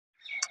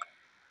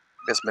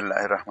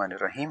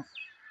Bismillahirrahmanirrahim.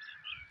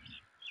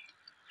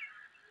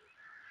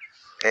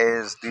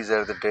 As these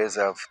are the days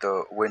of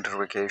the winter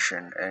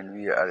vacation and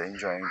we are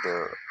enjoying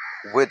the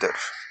weather,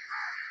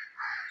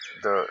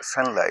 the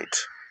sunlight,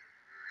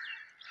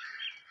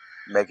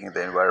 making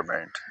the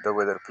environment, the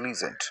weather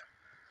pleasant,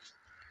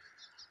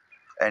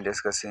 and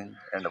discussing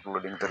and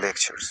uploading the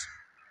lectures.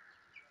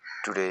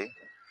 Today,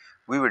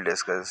 we will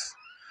discuss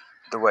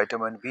the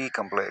vitamin B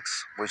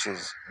complex, which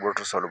is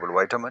water soluble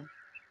vitamin.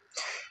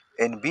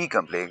 In B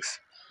complex,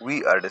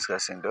 we are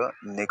discussing the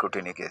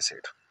nicotinic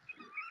acid.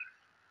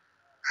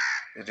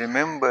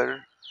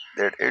 Remember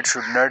that it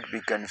should not be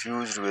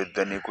confused with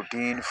the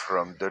nicotine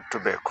from the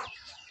tobacco.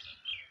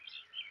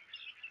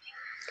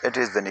 It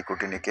is the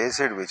nicotinic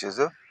acid which is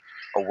a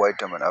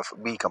vitamin of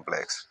B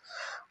complex,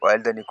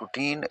 while the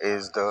nicotine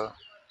is the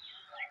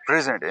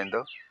present in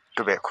the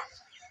tobacco.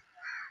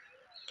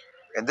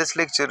 In this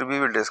lecture, we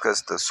will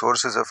discuss the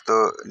sources of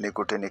the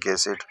nicotinic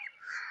acid,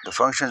 the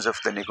functions of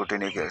the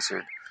nicotinic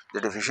acid, the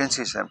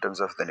deficiency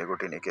symptoms of the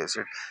nicotinic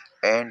acid,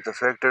 and the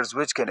factors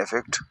which can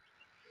affect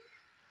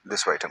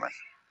this vitamin.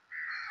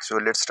 So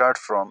let's start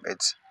from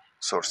its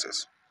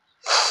sources.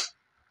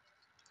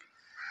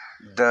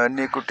 The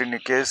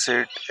nicotinic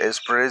acid is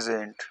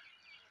present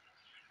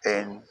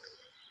in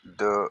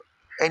the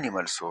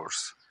animal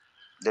source.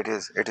 That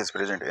is, it is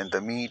present in the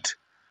meat,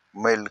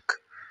 milk,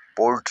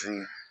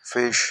 poultry,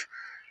 fish,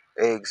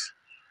 eggs,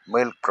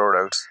 milk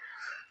products,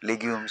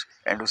 legumes,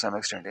 and to some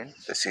extent in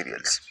the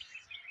cereals.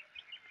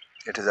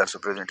 It is also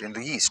present in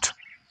the yeast.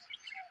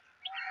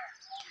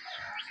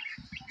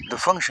 The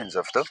functions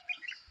of the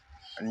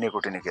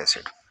nicotinic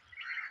acid.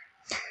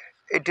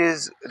 It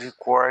is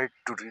required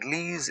to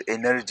release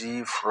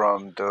energy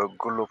from the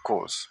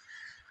glucose,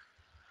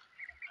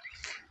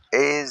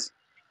 as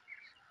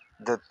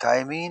the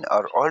thymine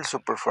are also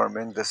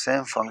performing the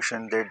same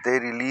function that they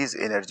release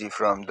energy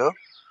from the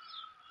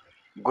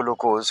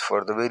glucose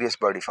for the various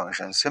body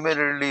functions.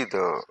 Similarly,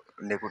 the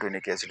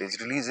nicotinic acid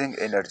is releasing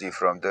energy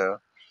from the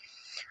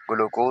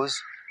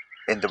glucose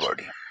in the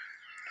body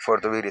for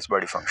the various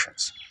body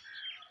functions.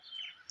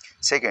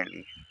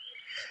 Secondly,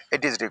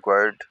 it is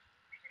required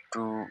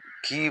to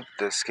keep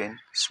the skin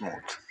smooth,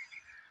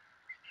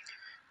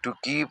 to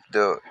keep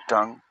the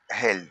tongue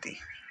healthy.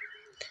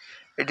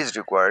 It is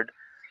required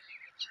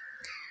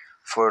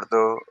for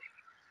the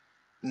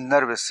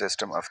nervous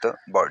system of the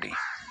body.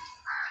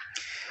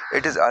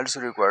 It is also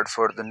required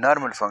for the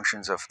normal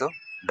functions of the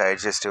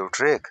digestive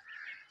tract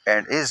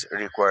and is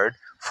required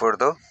for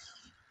the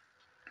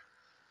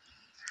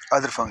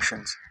other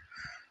functions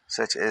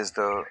such as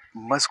the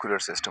muscular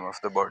system of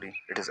the body.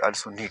 It is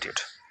also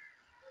needed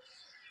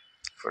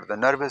for the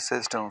nervous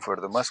system, for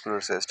the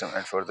muscular system,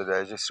 and for the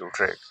digestive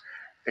tract.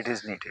 It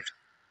is needed.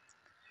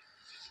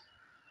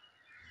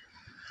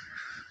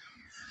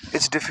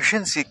 Its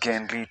deficiency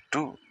can lead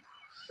to,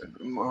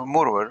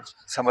 moreover,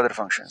 some other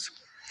functions.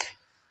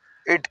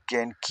 It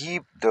can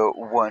keep the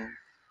one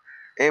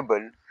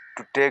able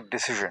to take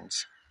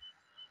decisions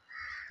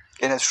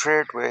in a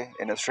straight way,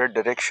 in a straight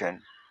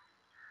direction,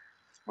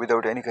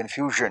 without any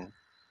confusion,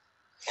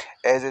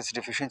 as its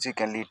deficiency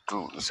can lead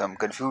to some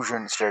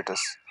confusion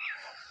status,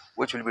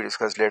 which will be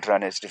discussed later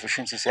on as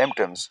deficiency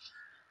symptoms,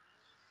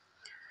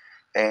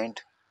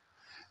 and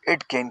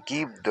it can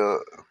keep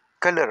the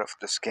color of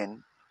the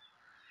skin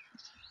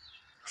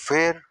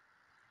fair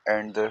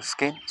and the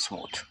skin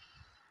smooth.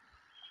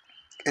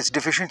 Its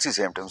deficiency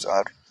symptoms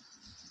are: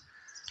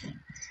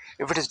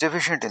 if it is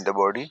deficient in the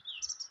body,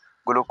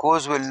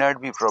 glucose will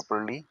not be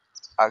properly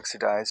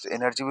oxidized,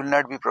 energy will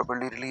not be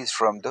properly released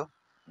from the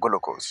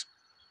glucose.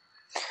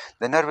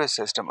 The nervous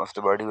system of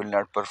the body will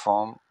not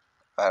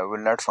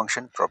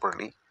function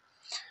properly.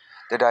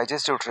 The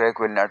digestive tract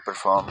will not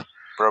perform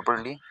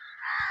properly.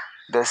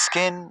 The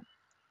skin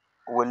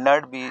will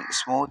not be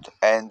smooth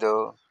and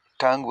the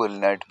tongue will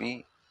not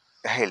be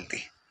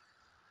healthy.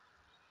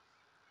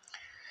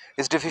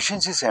 Its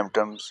deficiency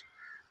symptoms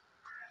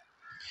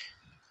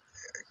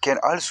can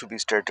also be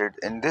stated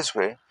in this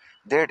way,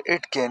 that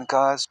it can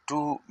cause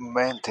two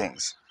main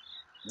things,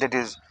 that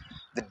is,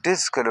 the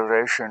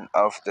discoloration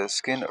of the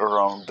skin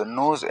around the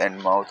nose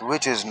and mouth,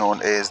 which is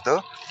known as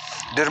the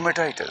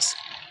dermatitis.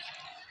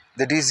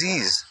 The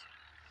disease,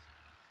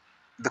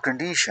 the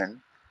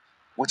condition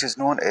which is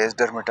known as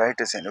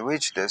dermatitis, in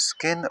which the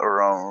skin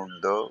around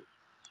the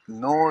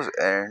nose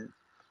and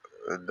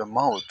the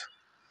mouth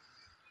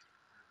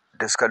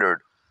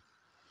discolored,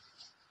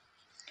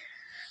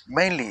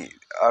 mainly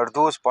are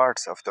those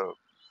parts of the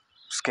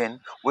skin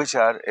which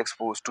are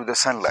exposed to the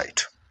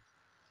sunlight.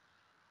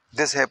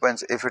 This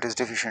happens if it is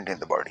deficient in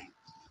the body.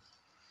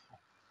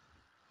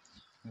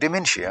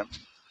 Dementia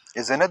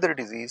is another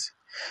disease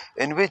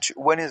in which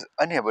one is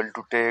unable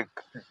to take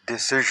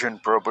decision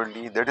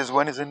properly, that is,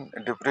 one is in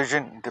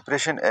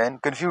depression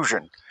and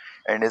confusion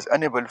and is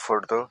unable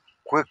for the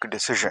quick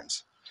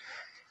decisions.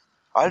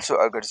 Also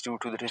occurs due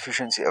to the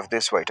deficiency of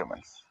this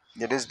vitamin.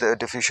 That is, the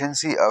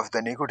deficiency of the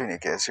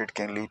nicotinic acid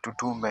can lead to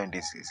two main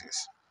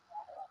diseases.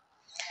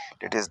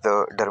 That is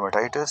the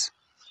dermatitis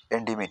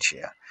and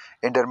dementia.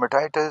 In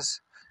dermatitis,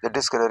 the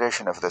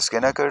discoloration of the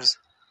skin occurs,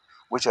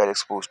 which are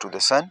exposed to the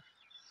sun,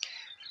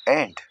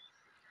 and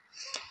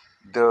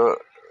the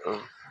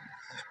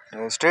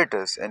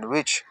status in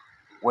which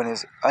one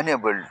is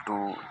unable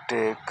to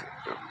take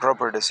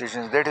proper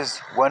decisions, that is,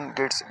 one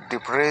gets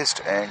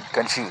depressed and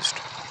confused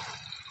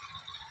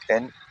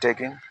in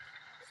taking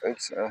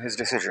his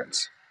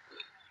decisions.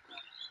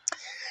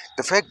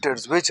 The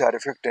factors which are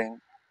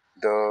affecting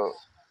the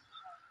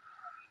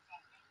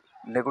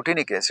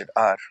nicotinic acid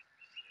are: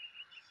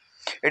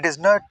 it is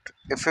not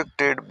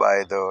affected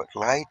by the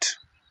light,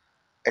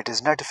 it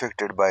is not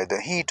affected by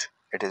the heat,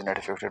 it is not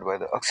affected by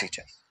the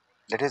oxygen.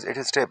 That is, it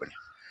is stable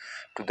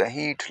to the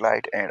heat,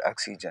 light, and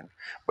oxygen.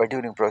 But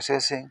during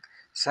processing,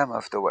 some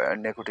of the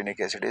nicotinic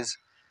acid is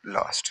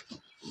lost.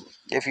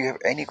 If you have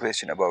any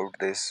question about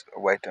this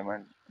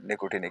vitamin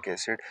nicotinic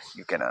acid,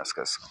 you can ask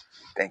us.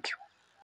 Thank you.